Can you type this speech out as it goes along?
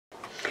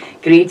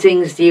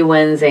Greetings, dear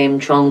ones, I am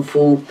Chung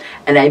Fu,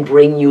 and I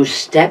bring you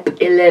Step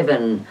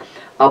 11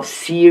 of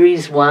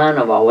Series 1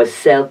 of our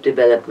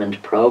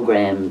self-development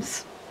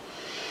programs.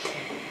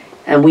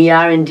 And we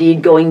are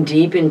indeed going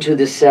deep into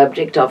the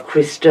subject of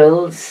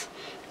crystals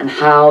and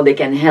how they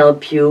can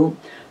help you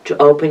to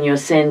open your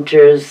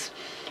centers,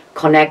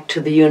 connect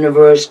to the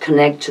universe,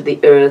 connect to the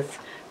earth,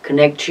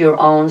 connect to your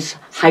own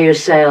higher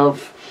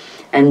self,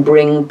 and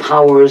bring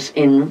powers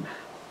in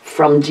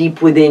from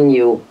deep within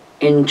you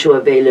into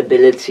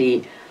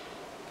availability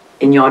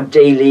in your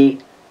daily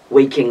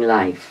waking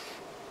life.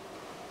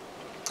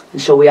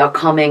 And so we are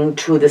coming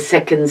to the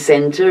second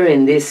center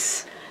in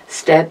this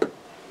step,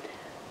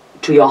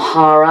 to your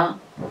hara,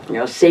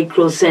 your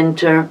sacral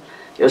center,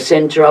 your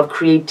center of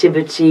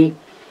creativity.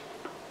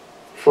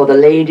 For the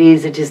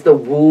ladies, it is the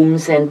womb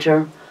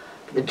center.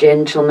 For the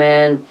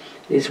gentlemen,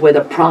 it is where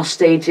the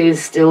prostate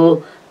is,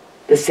 still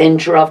the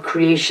center of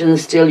creation,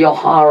 still your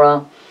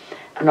hara.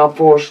 And of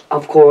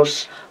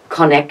course,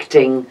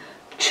 connecting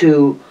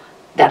to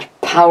that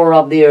power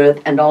of the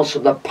earth and also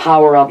the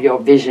power of your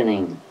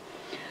visioning.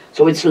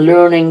 So it's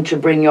learning to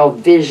bring your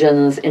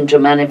visions into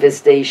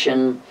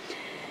manifestation.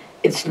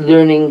 It's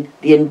learning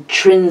the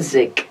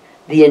intrinsic,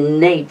 the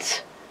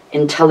innate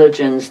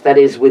intelligence that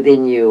is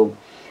within you,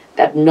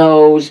 that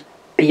knows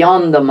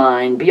beyond the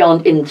mind,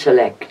 beyond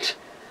intellect,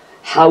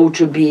 how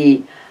to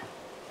be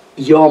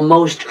your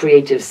most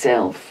creative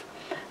self.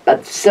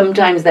 But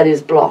sometimes that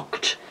is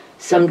blocked.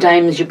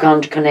 Sometimes you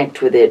can't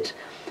connect with it.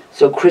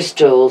 So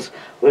crystals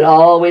will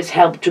always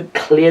help to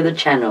clear the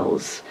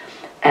channels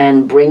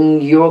and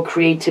bring your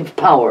creative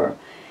power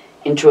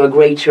into a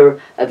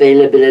greater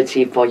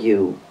availability for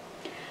you.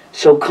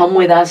 So come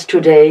with us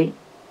today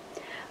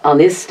on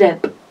this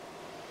step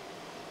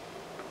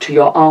to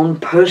your own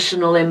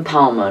personal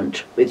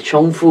empowerment with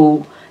Chung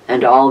Fu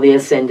and all the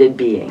ascended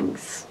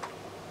beings.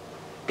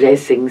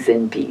 Blessings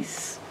and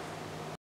peace.